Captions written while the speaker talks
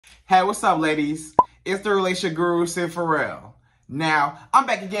Hey, what's up, ladies? It's the relationship guru, Sydd Ferrell. Now, I'm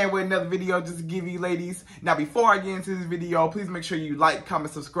back again with another video just to give you ladies. Now, before I get into this video, please make sure you like,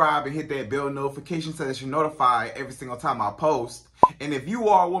 comment, subscribe, and hit that bell notification so that you're notified every single time I post. And if you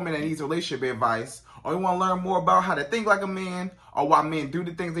are a woman that needs relationship advice, or you want to learn more about how to think like a man, or why men do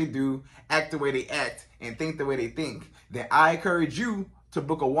the things they do, act the way they act, and think the way they think, then I encourage you to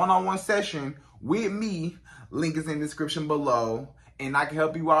book a one-on-one session with me. Link is in the description below. And I can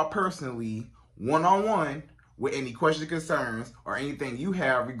help you out personally, one-on-one, with any questions, concerns, or anything you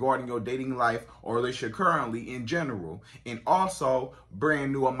have regarding your dating life or relationship currently in general. And also,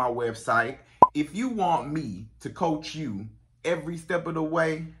 brand new on my website, if you want me to coach you every step of the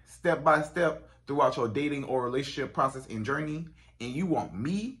way, step by step, throughout your dating or relationship process and journey, and you want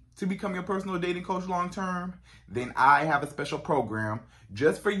me to become your personal dating coach long-term, then I have a special program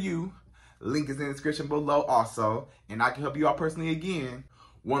just for you. Link is in the description below also, and I can help you out personally again,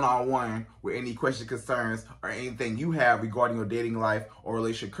 one-on-one, with any questions, concerns, or anything you have regarding your dating life or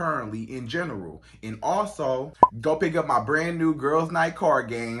relationship currently in general. And also, go pick up my brand new Girls Night card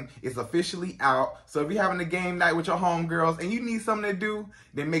game. It's officially out. So if you're having a game night with your homegirls and you need something to do,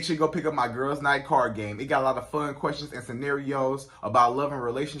 then make sure you go pick up my Girls Night card game. It got a lot of fun questions and scenarios about love and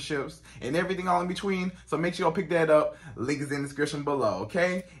relationships and everything all in between. So make sure you go pick that up. Link is in the description below,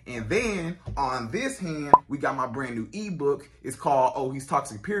 okay? And then on this hand, we got my brand new ebook. It's called Oh, He's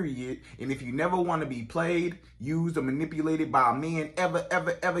Toxic, Period. And if you never want to be played, used, or manipulated by a man ever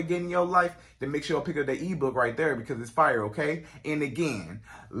again in your life, then make sure you pick up the ebook right there because it's fire, okay? And again,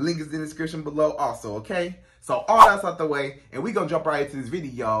 link is in the description below also, okay? So all that's out the way, and we're gonna jump right into this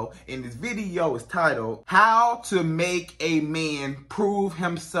video. And this video is titled, How to Make a Man Prove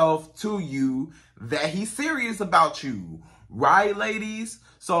Himself to You That He's Serious About You. Right, ladies?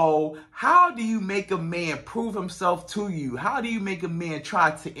 So how do you make a man prove himself to you? How do you make a man try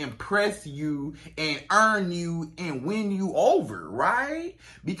to impress you and earn you and win you over, right?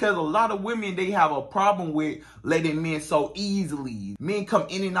 Because a lot of women, they have a problem with letting men so easily. Men come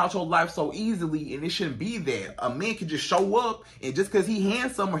in and out your life so easily, and it shouldn't be that. A man can just show up, and just because he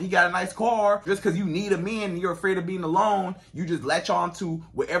handsome or he got a nice car, just because you need a man and you're afraid of being alone, you just latch on to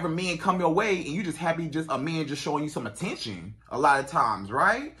whatever man come your way, and you just happy just a man just showing you some attention a lot of times,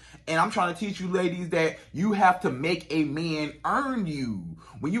 right? And I'm trying to teach you ladies that you have to make a man earn you.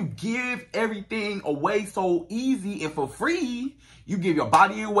 When you give everything away so easy and for free, you give your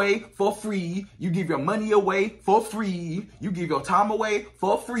body away for free, you give your money away for free, you give your time away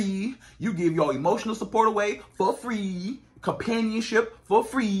for free, you give your emotional support away for free, companionship for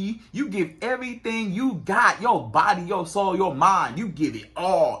free, you give everything you got, your body, your soul, your mind, you give it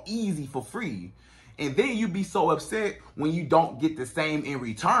all easy for free. And then you be so upset when you don't get the same in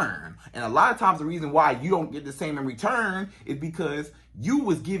return. And a lot of times the reason why you don't get the same in return is because you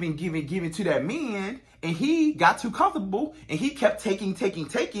was giving to that man, and he got too comfortable, and he kept taking,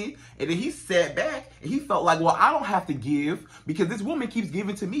 and then he sat back, and he felt like, well, I don't have to give because this woman keeps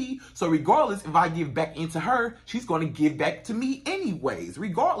giving to me, so regardless if I give back into her, she's going to give back to me anyways,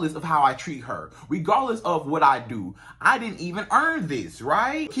 regardless of how I treat her, regardless of what I do. I didn't even earn this,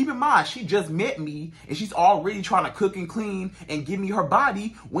 right? Keep in mind, she just met me, and she's already trying to cook and clean and give me her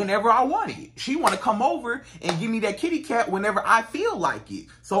body whenever I want it. She want to come over and give me that kitty cat whenever I feel like it.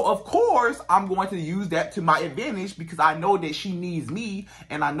 So of course, I'm going to use that to my advantage because I know that she needs me,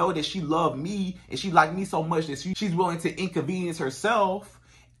 and I know that she loved me, and she liked me so much that she's willing to inconvenience herself.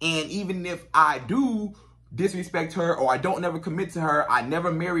 And even if I do disrespect her, or I don't never commit to her, I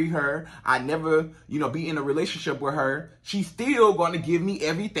never marry her, I never, be in a relationship with her, she's still going to give me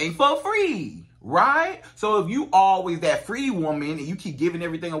everything for free, right? So if you always that free woman and you keep giving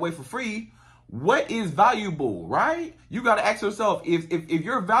everything away for free, what is valuable, right? You got to ask yourself, if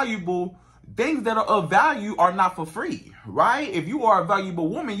you're valuable, things that are of value are not for free, right? If you are a valuable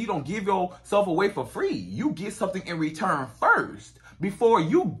woman, you don't give yourself away for free. You get something in return first before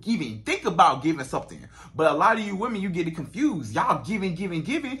you even think about giving something. But a lot of you women, you get it confused. Y'all giving, and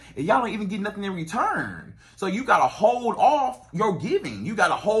y'all don't even get nothing in return. So you got to hold off your giving. You got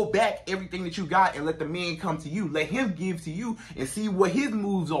to hold back everything that you got and let the man come to you. Let him give to you and see what his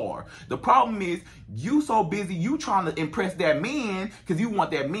moves are. The problem is you so busy, you trying to impress that man because you want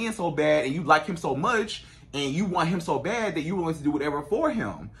that man so bad and you like him so much, and you want him so bad that you're willing to do whatever for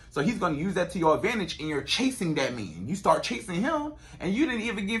him. So he's going to use that to your advantage, and you're chasing that man. You start chasing him, and you didn't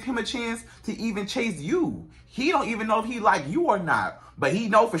even give him a chance to even chase you. He don't even know if he like you or not, but he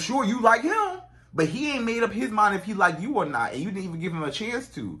know for sure you like him. But he ain't made up his mind if he like you or not, and you didn't even give him a chance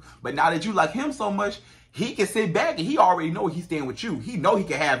to. But now that you like him so much, he can sit back and he already know he's staying with you. He know he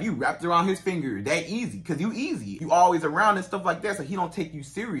can have you wrapped around his finger that easy, because you easy. You always around and stuff like that, so he don't take you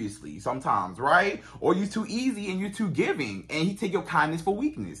seriously sometimes, right? Or you too easy and you're too giving, and he take your kindness for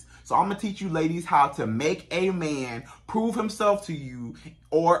weakness. So I'm gonna teach you ladies how to make a man prove himself to you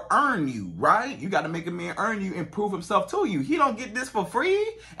or earn you, right? You gotta make a man earn you and prove himself to you. He don't get this for free.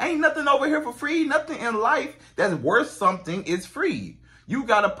 Ain't nothing over here for free. Nothing in life that's worth something is free. You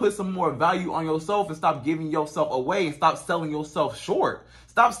got to put some more value on yourself and stop giving yourself away and stop selling yourself short.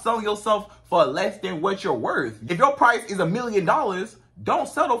 Stop selling yourself for less than what you're worth. If your price is $1 million, don't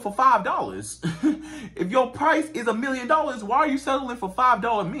settle for $5. If your price is $1 million, why are you settling for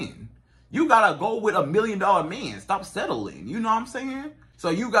 $5 men? You got to go with $1 million man. Stop settling. You know what I'm saying? So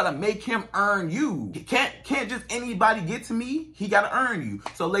you got to make him earn you. Can't just anybody get to me. He got to earn you.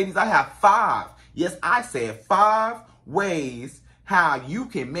 So ladies, I have 5. Yes, I said 5 ways how you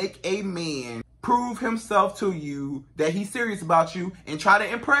can make a man prove himself to you that he's serious about you and try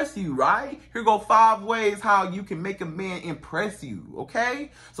to impress you, right? Here go 5 ways how you can make a man impress you,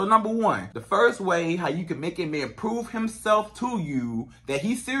 okay? So number 1, the first way how you can make a man prove himself to you that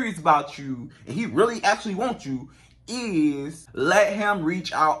he's serious about you and he really actually wants you is let him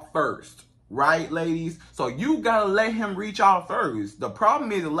reach out first. Right, ladies? So you gotta let him reach out first. The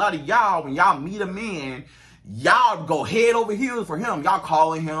problem is a lot of y'all, when y'all meet a man, y'all go head over heels for him. Y'all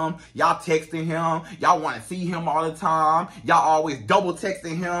calling him, y'all texting him, y'all want to see him all the time. Y'all always double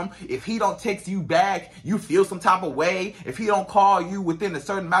texting him. If he don't text you back, you feel some type of way. If he don't call you within a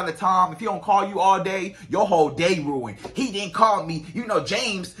certain amount of time, if he don't call you all day, your whole day ruined. He didn't call me. You know,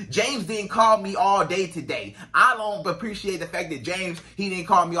 James didn't call me all day today. I don't appreciate the fact that he didn't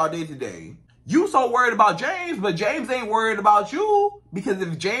call me all day today. You so worried about James, but James ain't worried about you. Because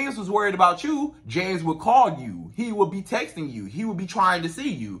if James was worried about you, James would call you. He would be texting you. He would be trying to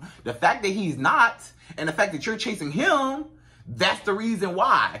see you. The fact that he's not, and the fact that you're chasing him, that's the reason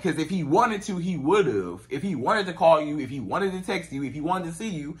why. Because if he wanted to, he would have. If he wanted to call you, if he wanted to text you, if he wanted to see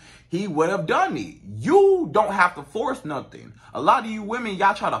you, he would have done it. You don't have to force nothing. A lot of you women,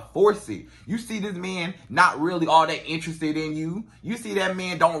 y'all try to force it. You see this man not really all that interested in you. You see that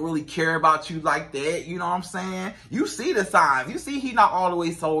man don't really care about you like that. You know what I'm saying? You see the signs. You see he not all the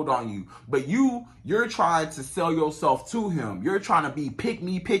way sold on you. But you're trying to sell yourself to him. You're trying to be pick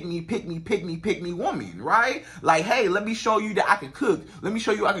me woman, right? Like, hey, let me show you that I can cook. Let me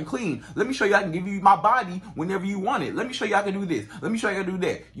show you I can clean. Let me show you I can give you my body whenever you want it. Let me show you I can do this. Let me show you I can do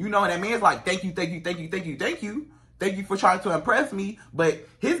that. You know, and that man's like, thank you. Thank you for trying to impress me. But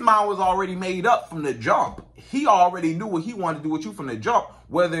his mind was already made up from the jump. He already knew what he wanted to do with you from the jump,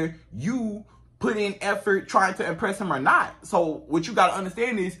 whether you put in effort trying to impress him or not. So what you got to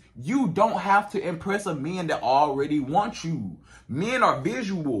understand is you don't have to impress a man that already wants you. Men are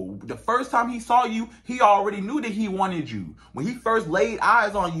visual. The first time he saw you, he already knew that he wanted you. When he first laid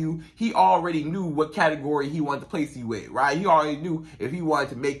eyes on you, he already knew what category he wanted to place you with, right? He already knew if he wanted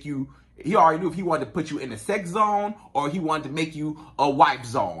to make you, he already knew if he wanted to put you in the sex zone or he wanted to make you a wife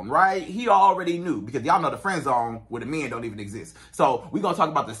zone, right? He already knew, because y'all know the friend zone where the men don't even exist. So we're going to talk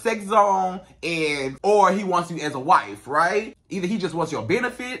about the sex zone, or he wants you as a wife, right? Either he just wants your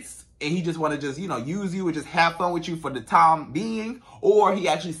benefits and he just want to use you and just have fun with you for the time being, or he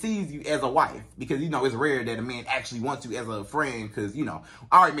actually sees you as a wife, because, it's rare that a man actually wants you as a friend, because, I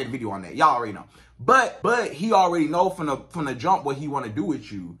already made a video on that. Y'all already know. But he already know from the jump what he want to do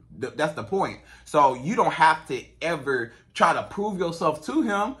with you. That's the point. So you don't have to ever try to prove yourself to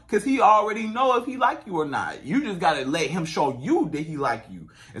him, because he already know if he like you or not. You just got to let him show you that he like you.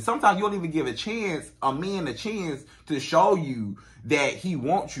 And sometimes you don't even give a man a chance to show you that he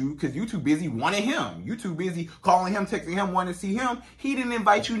wants you, because you too busy wanting him. You too busy calling him, texting him, wanting to see him. He didn't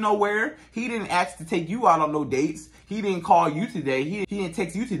invite you nowhere. He didn't ask to take you out on no dates. He didn't call you today. He didn't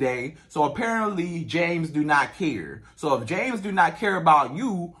text you today. So apparently James do not care. So if James do not care about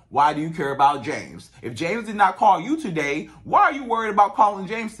you, why do you care about James? If James did not call you today, why are you worried about calling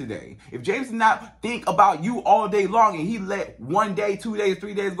James today? If James did not think about you all day long and he let 1 day, 2 days,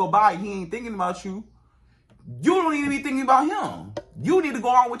 3 days go by and he ain't thinking about you, you don't need to be thinking about him. You need to go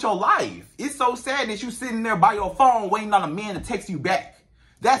on with your life. It's so sad that you sitting there by your phone waiting on a man to text you back.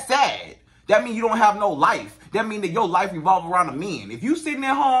 That's sad. That means you don't have no life. That means that your life revolves around a man. If you sitting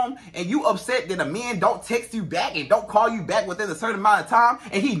at home and you upset that a man don't text you back and don't call you back within a certain amount of time,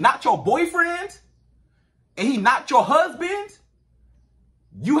 and he not your boyfriend, and he not your husband,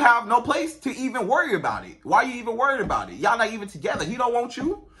 you have no place to even worry about it. Why are you even worried about it? Y'all not even together. He don't want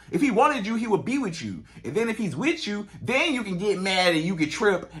you. If he wanted you, he would be with you. And then if he's with you, then you can get mad and you can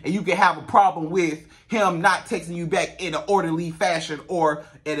trip and you can have a problem with him not texting you back in an orderly fashion or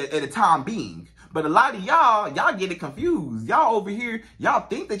at a time being. But a lot of y'all get it confused. Y'all over here, y'all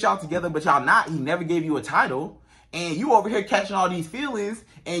think that y'all together, but y'all not. He never gave you a title. And you over here catching all these feelings.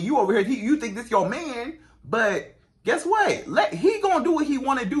 And you over here, you think this your man. But guess what? He gonna do what he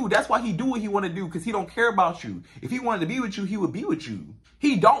want to do. That's why he do what he want to do, because he don't care about you. If he wanted to be with you, he would be with you.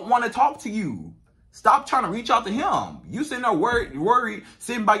 He don't want to talk to you. Stop trying to reach out to him. You sitting there worried,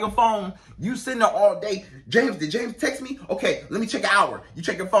 sitting by your phone. You sitting there all day. James, did James text me? Okay, let me check an hour. You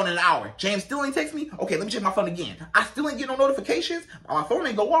check your phone in an hour. James still ain't text me? Okay, let me check my phone again. I still ain't get no notifications. My phone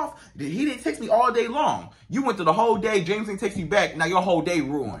ain't go off. He didn't text me all day long. You went through the whole day. James didn't text you back. Now your whole day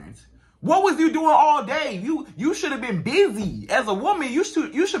ruined. What was you doing all day? You should have been busy. As a woman, you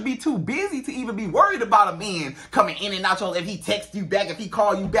should be too busy to even be worried about a man coming in and out. If he texts you back, if he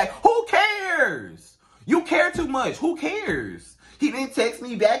call you back, who cares? You care too much. Who cares? He didn't text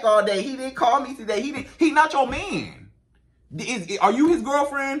me back all day. He didn't call me today. He not your man. Are you his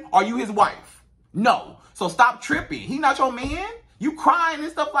girlfriend? Are you his wife? No. So stop tripping. He not your man. You crying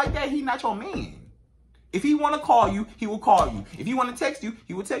and stuff like that. He not your man. If he want to call you, he will call you. If he want to text you,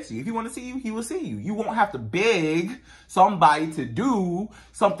 he will text you. If he want to see you, he will see you. You won't have to beg somebody to do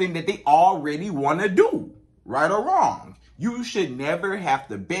something that they already want to do, right or wrong. You should never have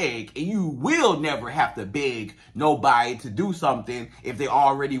to beg, and you will never have to beg nobody to do something if they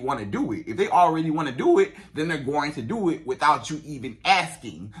already want to do it. If they already want to do it, then they're going to do it without you even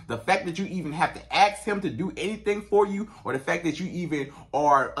asking. The fact that you even have to ask him to do anything for you, or the fact that you even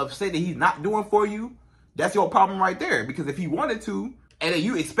are upset that he's not doing for you, that's your problem right there. Because if he wanted to, and then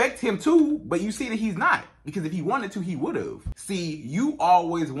you expect him to, but you see that he's not. Because if he wanted to, he would have. See, you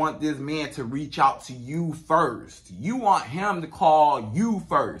always want this man to reach out to you first. You want him to call you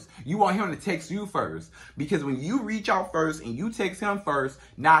first. You want him to text you first. Because when you reach out first and you text him first,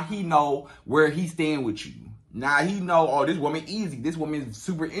 now he know where he's staying with you. Now he know, oh, this woman easy. This woman is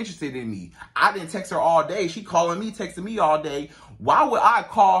super interested in me. I didn't text her all day. She calling me, texting me all day. Why would I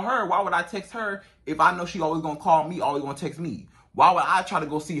call her? Why would I text her if I know she always gonna call me, always gonna text me? Why would I try to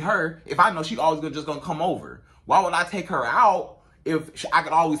go see her if I know she always just gonna come over? Why would I take her out if I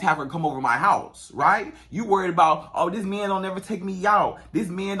could always have her come over my house, right? You worried about, oh, this man don't never take me out. This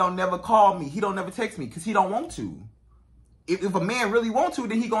man don't never call me. He don't never text me because he don't want to. If a man really wants to,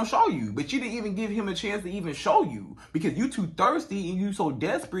 then he gonna show you. But you didn't even give him a chance to even show you because you too thirsty and you so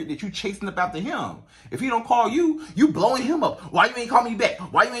desperate that you chasing up after him. If he don't call you, you blowing him up. Why you ain't call me back?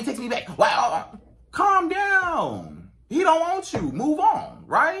 Why you ain't text me back? Why? Calm down. He don't want you. Move on,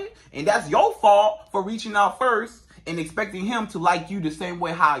 right? And that's your fault for reaching out first and expecting him to like you the same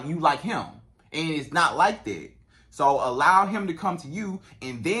way how you like him. And it's not like that. So allow him to come to you,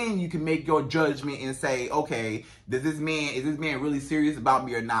 and then you can make your judgment and say, okay, is this man really serious about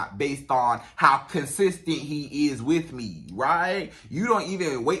me or not, based on how consistent he is with me, right? You don't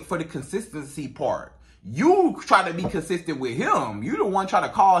even wait for the consistency part. You try to be consistent with him. You the one try to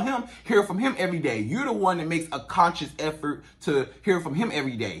call him, hear from him every day. You're the one that makes a conscious effort to hear from him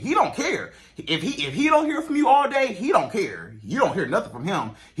every day. He don't care. If he don't hear from you all day, he don't care. You don't hear nothing from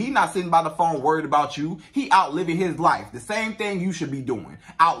him. He not sitting by the phone worried about you. He out living his life. The same thing you should be doing.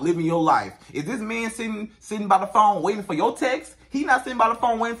 Out living your life. Is this man sitting by the phone waiting for your text? He not sitting by the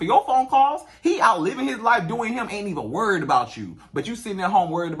phone waiting for your phone calls. He out living his life doing him, ain't even worried about you. But you sitting at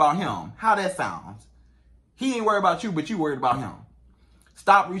home worried about him. How that sounds? He ain't worried about you, but you worried about him.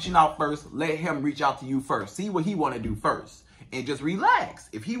 Stop reaching out first. Let him reach out to you first. See what he want to do first. And just relax.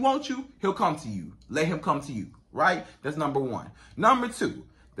 If he wants you, he'll come to you. Let him come to you, right? That's number one. Number two,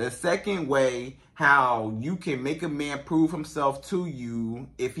 the second way how you can make a man prove himself to you,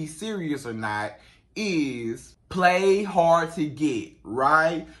 if he's serious or not, is play hard to get,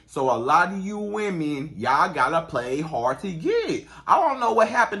 right? So a lot of you women, y'all gotta play hard to get. I don't know what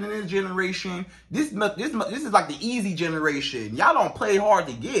happened in this generation. This is like the easy generation. Y'all don't play hard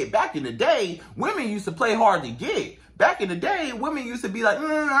to get. Back in the day, women used to play hard to get. Back in the day, women used to be like, I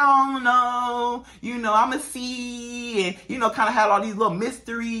don't know, I'm a see, and, kind of had all these little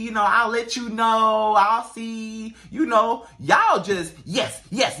mystery, I'll let you know, I'll see, y'all just, yes.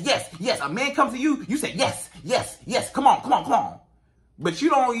 A man comes to you, you say, yes, come on. But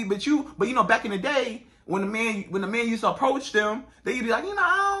back in the day, when the man used to approach them, they'd be like,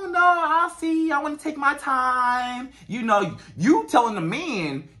 I don't know, I'll see, I want to take my time. You telling the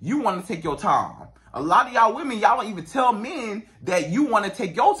man you want to take your time. A lot of y'all women, y'all don't even tell men that you want to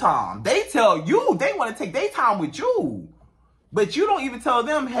take your time. They tell you they want to take their time with you. But you don't even tell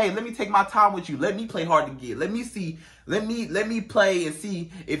them, hey, let me take my time with you. Let me play hard to get. Let me see. Let me play and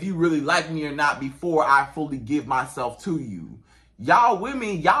see if you really like me or not before I fully give myself to you. Y'all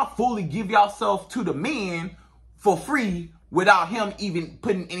women, y'all fully give yourself to the man for free without him even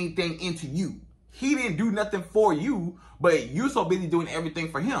putting anything into you. He didn't do nothing for you, but you're so busy doing everything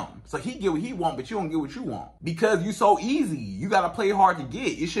for him. So he get what he want, but you don't get what you want. Because you so easy. You got to play hard to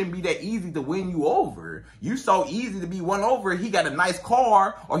get. It shouldn't be that easy to win you over. You so easy to be won over. He got a nice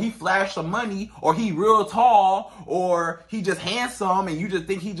car, or he flashed some money, or he real tall, or he just handsome, and you just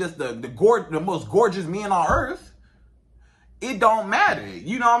think he just the most gorgeous man on earth. It don't matter.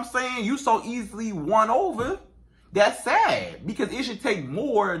 You know what I'm saying? You so easily won over. That's sad, because it should take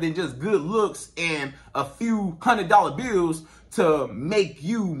more than just good looks and a few $100 bills to make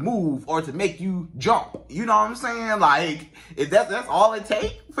you move or to make you jump. You know what I'm saying? Like, if that's all it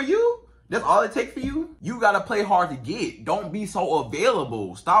takes for you, that's all it takes for you, you got to play hard to get. Don't be so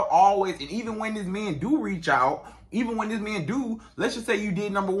available. Stop always, and even when this man do reach out, even when this man do, let's just say you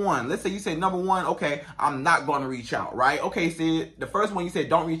did number one. Let's say you said number one, okay, I'm not going to reach out, right? Okay, Sid, the first one you said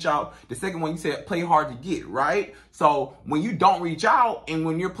don't reach out. The second one you said play hard to get, right? So when you don't reach out and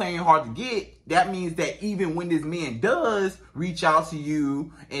when you're playing hard to get, that means that even when this man does reach out to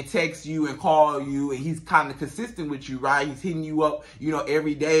you and text you and call you and he's kind of consistent with you, right? He's hitting you up, you know,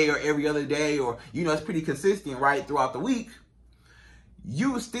 every day or every other day, or, you know, it's pretty consistent, right, throughout the week.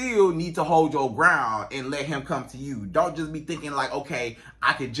 You still need to hold your ground and let him come to you. Don't just be thinking like, okay,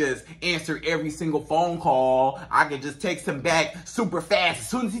 I could just answer every single phone call. I could just text him back super fast. As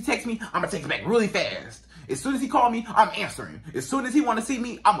soon as he texts me, I'm going to text him back really fast. As soon as he calls me, I'm answering. As soon as he want to see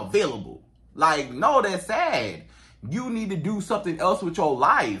me, I'm available. Like, no, that's sad. You need to do something else with your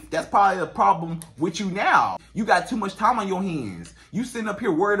life. That's probably the problem with you now. You got too much time on your hands. You sitting up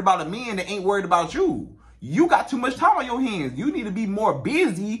here worried about a man that ain't worried about you. You got too much time on your hands. You need to be more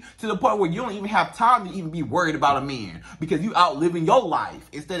busy to the point where you don't even have time to even be worried about a man, because you out living your life.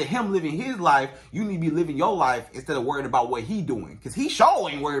 Instead of him living his life, you need to be living your life instead of worried about what he doing, because he sure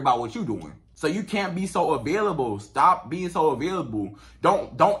ain't worried about what you doing. So you can't be so available. Stop being so available.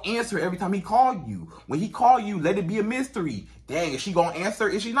 Don't answer every time he call you. When he call you, let it be a mystery. Dang, is she gonna answer?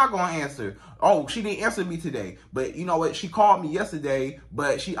 Is she not gonna answer? Oh, she didn't answer me today. But you know what? She called me yesterday,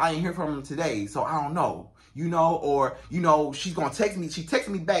 but I didn't hear from her today. So I don't know. You know, or, you know, she's gonna text me. She texts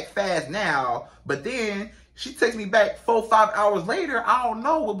me back fast now, but then she texts me back 4 or 5 hours later. I don't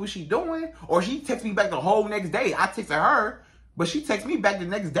know what was she doing. Or she texts me back the whole next day. I texted her, but she texts me back the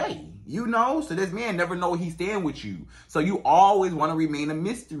next day. You know, so this man never know he's staying with you. So you always want to remain a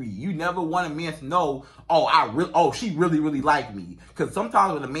mystery. You never want a man to know, oh, she really like me. Because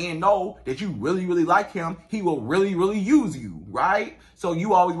sometimes when a man know that you really like him, he will really use you, right? So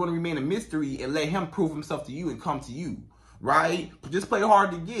you always want to remain a mystery and let him prove himself to you and come to you, right? Just play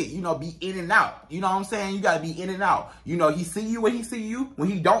hard to get, you know, be in and out. You know what I'm saying? You got to be in and out. You know, he see you when he see you. When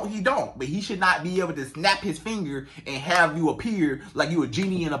he don't, he don't. But he should not be able to snap his finger and have you appear like you a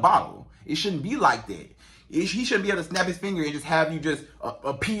genie in a bottle. It shouldn't be like that. He shouldn't be able to snap his finger and just have you just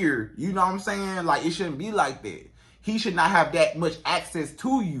appear. You know what I'm saying? Like, it shouldn't be like that. He should not have that much access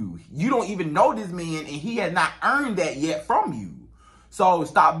to you. You don't even know this man, and he has not earned that yet from you. So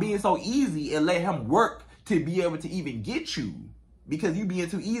stop being so easy and let him work to be able to even get you. Because you being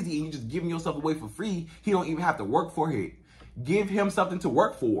too easy and you just giving yourself away for free, he don't even have to work for it. Give him something to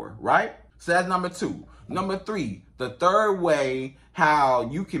work for, right? So that's number 2. Number 3, the third way how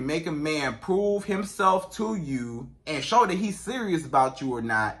you can make a man prove himself to you and show that he's serious about you or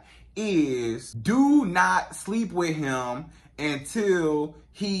not is do not sleep with him until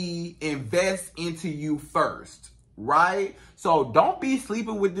he invests into you first, right? So don't be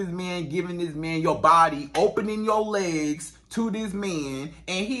sleeping with this man, giving this man your body, opening your legs to this man,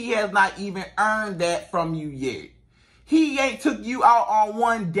 and he has not even earned that from you yet. He ain't took you out on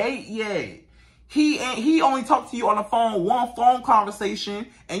one date yet. He only talked to you on the phone, one phone conversation,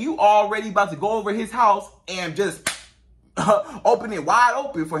 and you already about to go over his house and just open it wide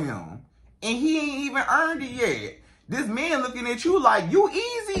open for him. And he ain't even earned it yet. This man looking at you like, you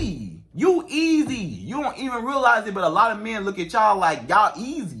easy. You easy. You don't even realize it, but a lot of men look at y'all like y'all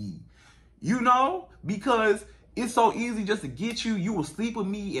easy. You know? Because it's so easy just to get you. You will sleep with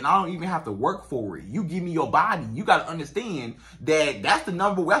me and I don't even have to work for it. You give me your body. You got to understand that that's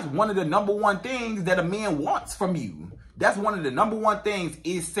one of the number one things that a man wants from you. That's one of the number one things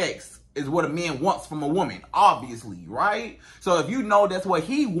is sex, is what a man wants from a woman, obviously, right? So if you know that's what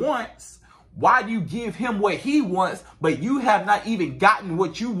he wants, why do you give him what he wants, but you have not even gotten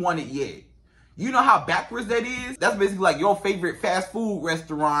what you wanted yet? You know how backwards that is? That's basically like your favorite fast food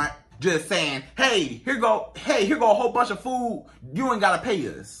restaurant just saying, hey, here go a whole bunch of food. You ain't gotta pay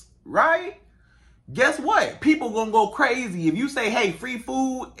us, right? Guess what? People gonna go crazy. If you say, hey, free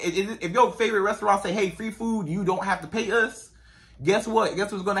food, if your favorite restaurant say, hey, free food, you don't have to pay us, guess what?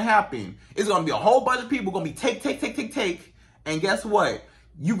 Guess what's gonna happen? It's gonna be a whole bunch of people gonna be take. And guess what?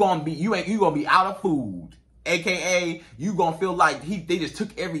 you gonna be out of food. AKA, you gonna feel like they just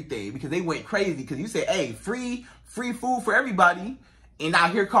took everything because they went crazy because you said, hey, free food for everybody. And now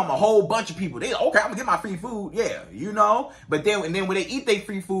here come a whole bunch of people. They, okay, I'm gonna get my free food. Yeah, you know? But then when they eat their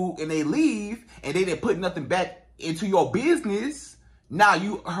free food and they leave and they didn't put nothing back into your business, now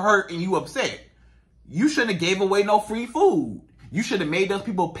you hurt and you upset. You shouldn't have gave away no free food. You should have made those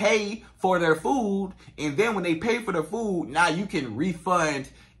people pay for their food. And then when they pay for their food, now you can refund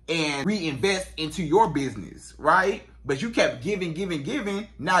and reinvest into your business, right? But you kept giving.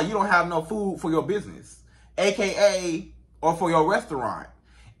 Now you don't have no food for your business, AKA, or for your restaurant,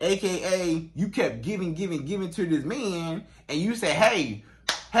 AKA, you kept giving to this man, and you said,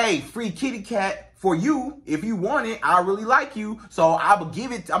 hey, free kitty cat for you. If you want it, I really like you, so I'm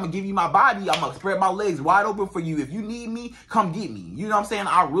gonna give you my body. I'm gonna spread my legs wide open for you. If you need me, come get me. You know what I'm saying?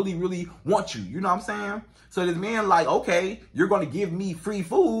 I really want you. You know what I'm saying? So this man like, okay, you're going to give me free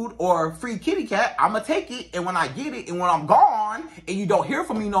food or free kitty cat. I'm going to take it. And when I get it and when I'm gone and you don't hear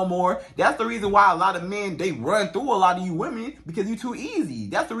from me no more, that's the reason why a lot of men, they run through a lot of you women because you're too easy.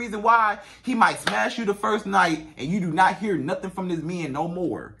 That's the reason why he might smash you the first night and you do not hear nothing from this man no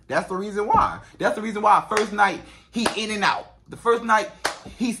more. That's the reason why. That's the reason why first night he in and out. The first night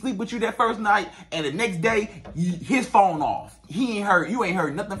he sleep with you that first night, and the next day his phone off. You ain't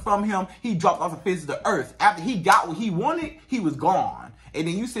heard nothing from him. He dropped off the face of the earth. After he got what he wanted, he was gone. And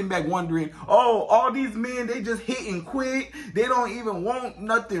then you sitting back wondering, oh, all these men, they just hit and quit. They don't even want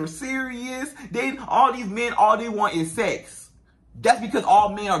nothing serious. All these men, all they want is sex. That's because all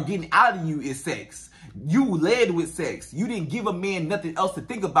men are getting out of you is sex. You led with sex. You didn't give a man nothing else to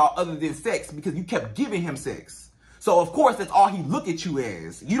think about other than sex because you kept giving him sex. So, of course, that's all he look at you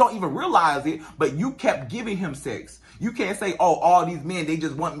as. You don't even realize it, but you kept giving him sex. You can't say, oh, all these men, they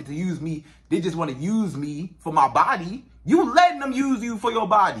just want me to use me. They just want to use me for my body. You letting them use you for your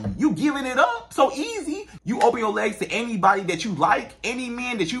body. You giving it up so easy. You open your legs to anybody that you like, any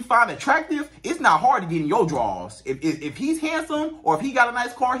man that you find attractive. It's not hard to get in your drawers. If he's handsome, or if he got a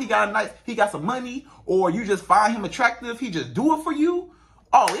nice car, he got some money, or you just find him attractive, he just do it for you.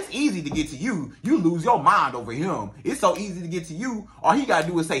 Oh, it's easy to get to you. You lose your mind over him. It's so easy to get to you. All he got to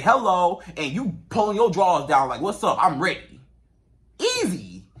do is say hello, and you pulling your drawers down like, what's up? I'm ready.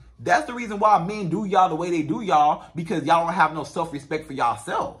 Easy. That's the reason why men do y'all the way they do y'all, because y'all don't have no self-respect for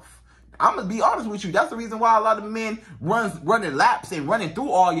y'allself. I'm going to be honest with you. That's the reason why a lot of men running laps and running through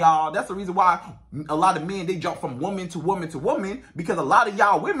all y'all. That's the reason why a lot of men, they jump from woman to woman to woman, because a lot of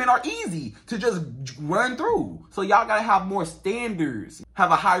y'all women are easy to just run through. So y'all got to have more standards. Have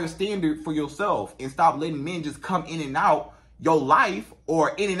a higher standard for yourself and stop letting men just come in and out your life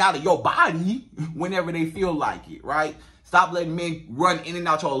or in and out of your body whenever they feel like it, right? Stop letting men run in and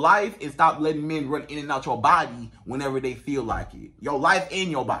out your life, and stop letting men run in and out your body whenever they feel like it. Your life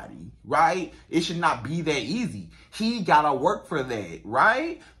and your body, right? It should not be that easy. He gotta work for that,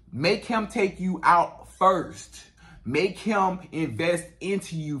 right? Make him take you out first. Make him invest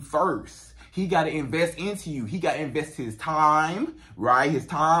into you first. He got to invest into you. He got to invest his time, right? His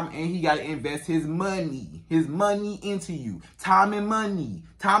time, and he got to invest his money into you. Time and money.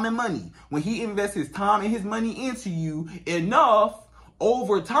 When he invests his time and his money into you enough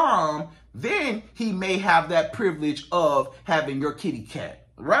over time, then he may have that privilege of having your kitty cat,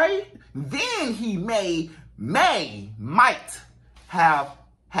 right? Then he might have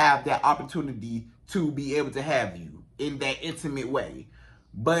that opportunity to be able to have you in that intimate way.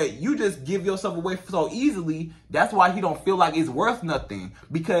 But you just give yourself away so easily. That's why he don't feel like it's worth nothing.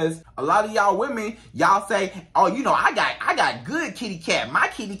 Because a lot of y'all women, y'all say, oh, you know, I got good kitty cat. My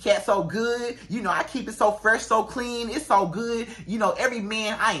kitty cat so good. You know, I keep it so fresh, so clean. It's so good. You know, every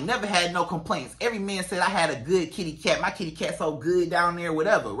man, I ain't never had no complaints. Every man said I had a good kitty cat. My kitty cat so good down there,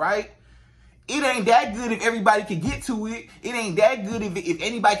 whatever, right? It ain't that good if everybody can get to it. It ain't that good if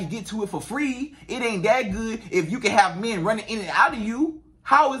anybody can get to it for free. It ain't that good if you can have men running in and out of you.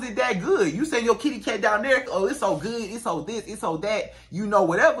 How is it that good? You say your kitty cat down there, oh, it's so good, it's so this, it's so that, you know,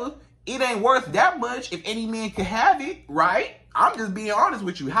 whatever. It ain't worth that much if any man can have it, right? I'm just being honest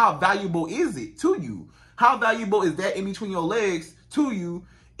with you. How valuable is it to you? How valuable is that in between your legs to you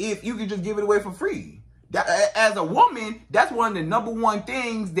if you can just give it away for free? As a woman, that's one of the number one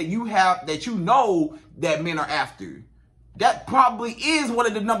things that you have, that you know that men are after. That probably is one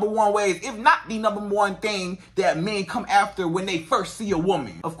of the number one ways, if not the number one thing that men come after when they first see a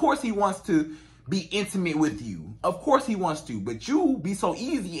woman. Of course he wants to be intimate with you. Of course he wants to, but you be so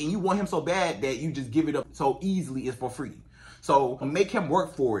easy and you want him so bad that you just give it up so easily. It's for free. So make him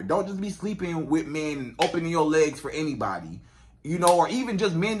work for it. Don't just be sleeping with men and opening your legs for anybody. You know, or even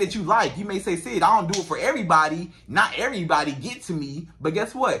just men that you like. You may say, Sid, I don't do it for everybody. Not everybody get to me. But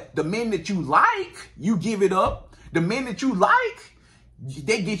guess what? The men that you like, you give it up. The men that you like,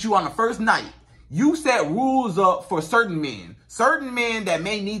 they get you on the first night. You set rules up for certain men. Certain men that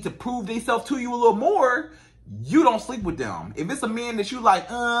may need to prove themselves to you a little more, you don't sleep with them. If it's a man that you like,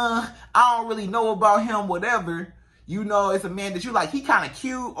 I don't really know about him, whatever. You know, it's a man that you like, he kind of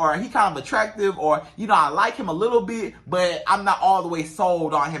cute, or he kind of attractive, or, you know, I like him a little bit, but I'm not all the way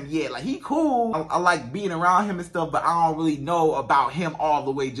sold on him yet. Like, he cool. I like being around him and stuff, but I don't really know about him all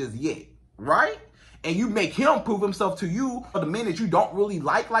the way just yet, right? And you make him prove himself to you. The men that you don't really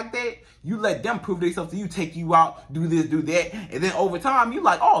like that, you let them prove themselves to you, take you out, do this, do that. And then over time, you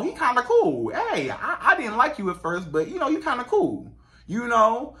like, oh, he kind of cool. Hey, I didn't like you at first, but, you know, you kind of cool. You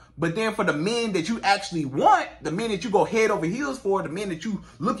know, but then for the men that you actually want, the men that you go head over heels for, the men that you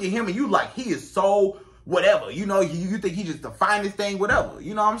look at him and you like, he is so whatever, you know, you think he's just the finest thing, whatever,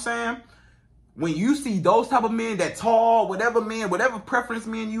 you know what I'm saying? When you see those type of men, that tall, whatever men, whatever preference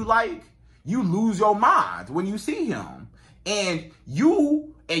men you like, you lose your mind when you see him. And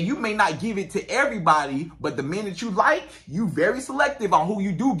you may not give it to everybody, but the men that you like, you very selective on who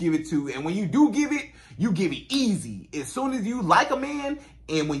you do give it to. And when you do give it, you give it easy. As soon as you like a man,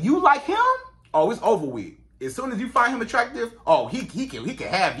 and when you like him, oh, it's over with. As soon as you find him attractive, oh, he can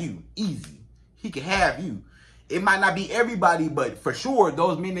have you easy. He can have you. It might not be everybody, but for sure,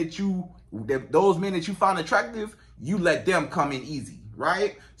 those men that you find attractive, you let them come in easy,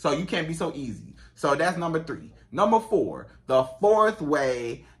 right? So you can't be so easy. So that's number 3. Number 4, the fourth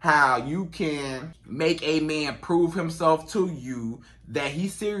way how you can make a man prove himself to you that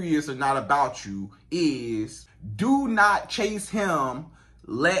he's serious or not about you is do not chase him,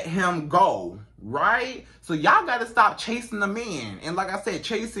 let him go, right? So y'all got to stop chasing the man. And like I said,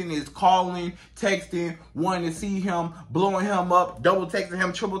 chasing is calling, texting, wanting to see him, blowing him up, double texting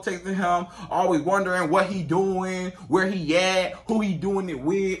him, triple texting him, always wondering what he doing, where he at, who he doing it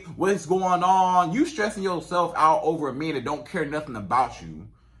with, what's going on. You stressing yourself out over a man that don't care nothing about you.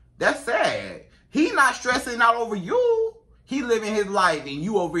 That's sad. He not stressing out over you. He living his life and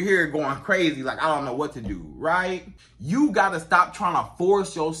you over here going crazy like, I don't know what to do, right? You got to stop trying to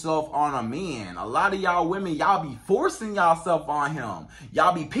force yourself on a man. A lot of y'all women, y'all be forcing yourself on him.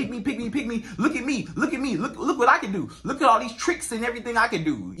 Y'all be pick me. Look at me. Look what I can do. Look at all these tricks and everything I can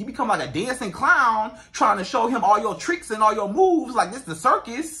do. You become like a dancing clown trying to show him all your tricks and all your moves like this the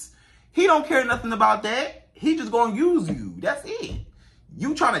circus. He don't care nothing about that. He just going to use you. That's it.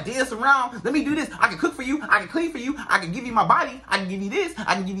 You trying to dance around, let me do this, I can cook for you, I can clean for you, I can give you my body, I can give you this,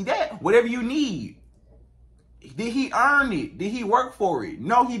 I can give you that, whatever you need. Did he earn it? Did he work for it?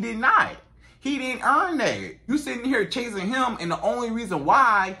 No, he did not. He didn't earn that. You sitting here chasing him, and the only reason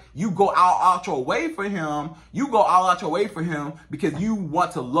why you go out your way for him, because you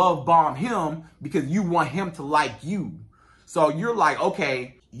want to love bomb him, because you want him to like you. So you're like,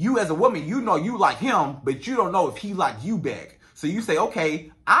 okay, you as a woman, you know you like him, but you don't know if he like you back. So you say,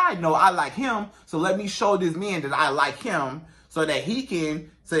 okay, I know I like him, so let me show this man that I like him so that he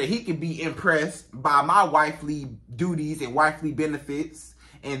can be impressed by my wifely duties and wifely benefits.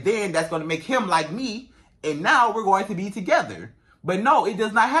 And then that's going to make him like me, and now we're going to be together. But no, it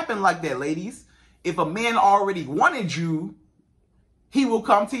does not happen like that, ladies. If a man already wanted you, he will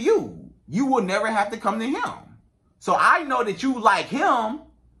come to you. You will never have to come to him. So I know that you like him,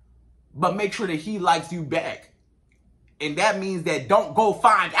 but make sure that he likes you back. And that means that don't go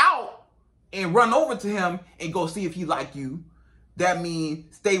find out and run over to him and go see if he like you. That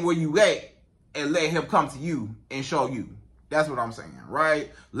means stay where you at and let him come to you and show you. That's what I'm saying,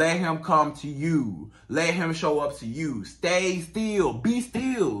 right? Let him come to you. Let him show up to you. Stay still. Be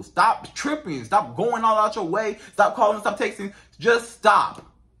still. Stop tripping. Stop going all out your way. Stop calling. Stop texting. Just stop.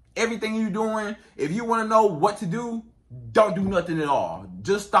 Everything you're doing, if you want to know what to do, don't do nothing at all.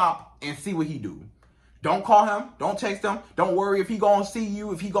 Just stop and see what he do. Don't call him. Don't text him. Don't worry if he gonna see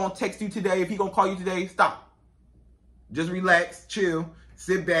you, if he gonna text you today, if he gonna call you today. Stop. Just relax, chill,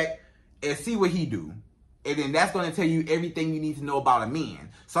 sit back, and see what he do. And then that's gonna tell you everything you need to know about a man.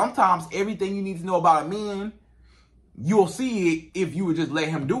 Sometimes everything you need to know about a man, you'll see it if you would just let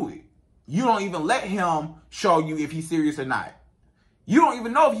him do it. You don't even let him show you if he's serious or not. You don't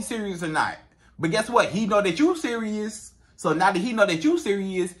even know if he's serious or not. But guess what? He know that you serious. So now that he know that you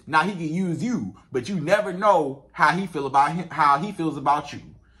serious, now he can use you. But you never know how he feels about you.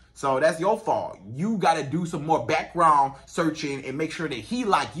 So that's your fault. You got to do some more background searching and make sure that he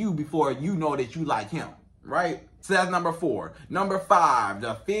like you before you know that you like him, right? So that's number 4. Number 5,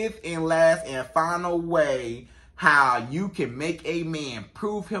 the fifth and last and final way how you can make a man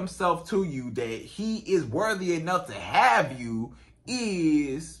prove himself to you that he is worthy enough to have you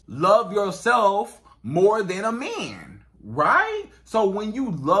is love yourself more than a man, right? So when you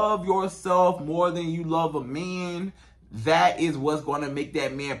love yourself more than you love a man, that is what's going to make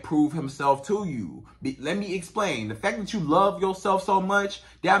that man prove himself to you. Let me explain. The fact that you love yourself so much,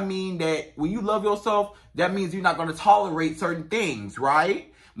 that means that when you love yourself, that means you're not going to tolerate certain things, right?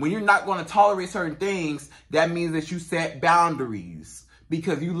 When you're not going to tolerate certain things, that means that you set boundaries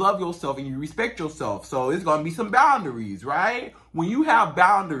because you love yourself and you respect yourself. So it's going to be some boundaries, right? When you have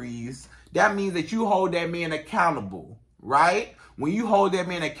boundaries, that means that you hold that man accountable, right? When you hold that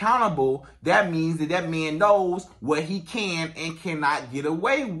man accountable, that means that that man knows what he can and cannot get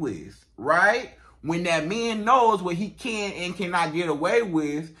away with, right? When that man knows what he can and cannot get away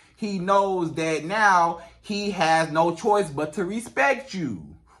with, he knows that now he has no choice but to respect you.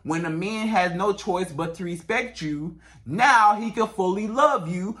 When a man has no choice but to respect you, now he can fully love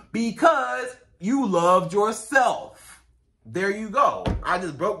you because you loved yourself. There you go. I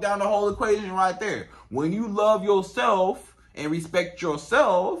just broke down the whole equation right there. When you love yourself and respect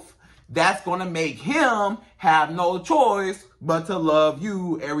yourself, that's going to make him have no choice but to love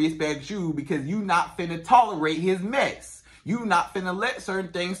you and respect you because you not finna tolerate his mess. You not finna let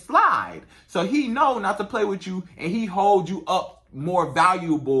certain things slide. So he know not to play with you and he hold you up more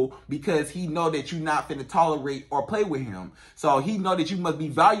valuable because he know that you not finna tolerate or play with him. So he know that you must be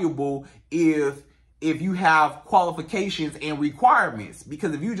valuable if you have qualifications and requirements.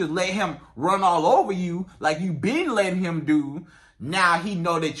 Because if you just let him run all over you like you been letting him do, now he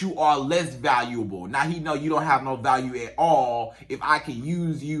know that you are less valuable. Now he know you don't have no value at all if I can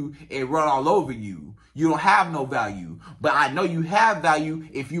use you and run all over you. You don't have no value. But I know you have value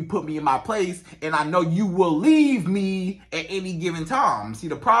if you put me in my place, and I know you will leave me at any given time. See,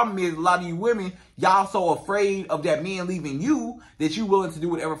 the problem is a lot of you women, y'all so afraid of that man leaving you that you willing to do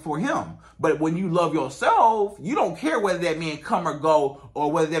whatever for him. But when you love yourself, you don't care whether that man come or go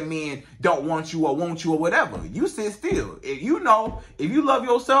or whether that man don't want you or want you or whatever. You sit still. If you know, if you love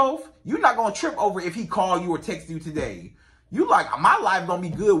yourself, you're not going to trip over if he call you or text you today. You like, my life gonna be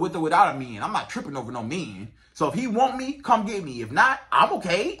good with or without a man. I'm not tripping over no man. So if he want me, come get me. If not, I'm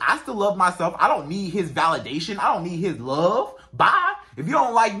okay. I still love myself. I don't need his validation. I don't need his love. Bye. If you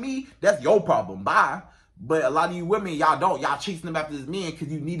don't like me, that's your problem. Bye. But a lot of you women, y'all don't. Y'all chasing him after this man because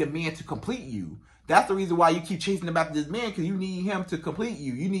you need a man to complete you. That's the reason why you keep chasing him after this man, because you need him to complete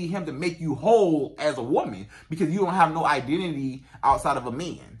you. You need him to make you whole as a woman because you don't have no identity outside of a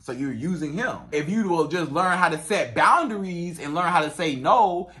man. So you're using him. If you will just learn how to set boundaries and learn how to say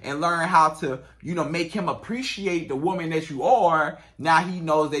no and learn how to, make him appreciate the woman that you are, now he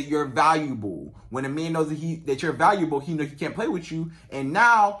knows that you're valuable. When a man knows that you're valuable, he knows he can't play with you. And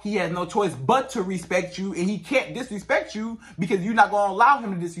now he has no choice but to respect you, and he can't disrespect you because you're not going to allow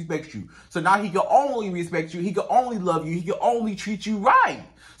him to disrespect you. So now he can only respect you. He can only love you. He can only treat you right.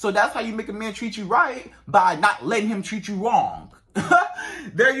 So that's how you make a man treat you right, by not letting him treat you wrong.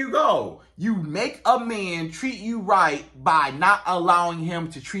 There you go. You make a man treat you right by not allowing him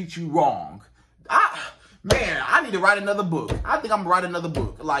to treat you wrong. Man, I need to write another book. I think I'm gonna write another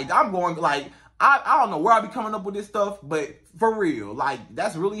book. I don't know where I be coming up with this stuff, but for real,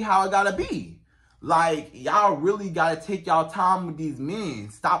 that's really how it gotta be. Y'all really gotta take y'all time with these men.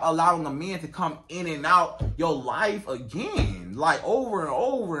 Stop allowing a man to come in and out your life again, over and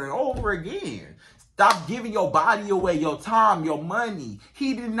over and over again. Stop giving your body away, your time, your money.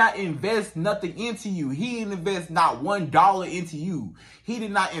 He did not invest nothing into you. He didn't invest not $1 into you. He did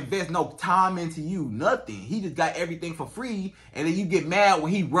not invest no time into you, nothing. He just got everything for free, and then you get mad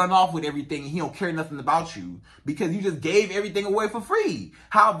when he run off with everything and he don't care nothing about you because you just gave everything away for free.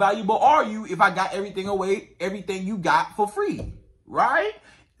 How valuable are you if I got everything away, everything you got for free, right?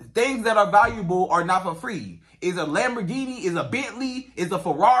 Things that are valuable are not for free. Is a Lamborghini, is a Bentley, is a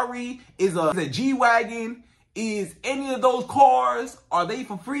Ferrari, is a G-Wagon, is any of those cars, are they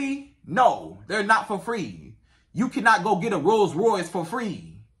for free? No, they're not for free. You cannot go get a Rolls Royce for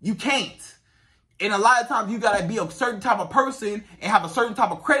free. You can't. And a lot of times you gotta be a certain type of person and have a certain type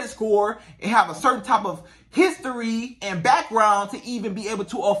of credit score and have a certain type of history and background to even be able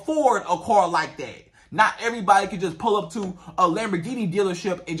to afford a car like that. Not everybody can just pull up to a Lamborghini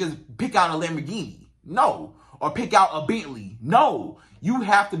dealership and just pick out a Lamborghini. No. Or pick out a Bentley. No. You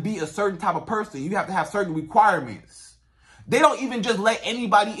have to be a certain type of person. You have to have certain requirements. They don't even just let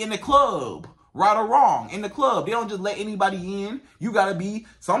anybody in the club. Right or wrong. In the club. They don't just let anybody in.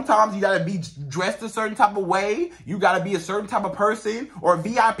 Sometimes you gotta be dressed a certain type of way. You gotta be a certain type of person. Or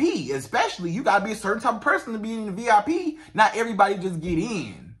VIP. Especially, you gotta be a certain type of person to be in the VIP. Not everybody just get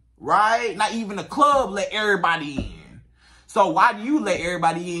in. right? Not even the club let everybody in. So why do you let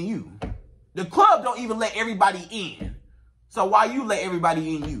everybody in you? The club don't even let everybody in. So why you let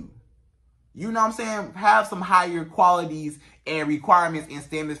everybody in you? You know what I'm saying? Have some higher qualities and requirements and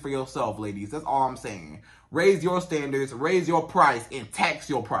standards for yourself, ladies. That's all I'm saying. Raise your standards, raise your price, and tax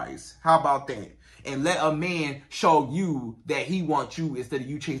your price. How about that? And let a man show you that he wants you instead of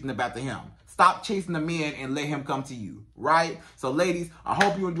you chasing after him. Stop chasing the man and let him come to you, right? So, ladies, I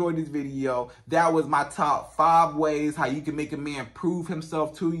hope you enjoyed this video. That was my top 5 ways how you can make a man prove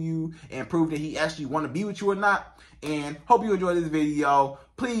himself to you and prove that he actually want to be with you or not. And hope you enjoyed this video.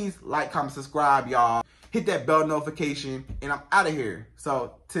 Please like, comment, subscribe, y'all. Hit that bell notification, and I'm out of here.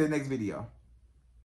 So, to the next video.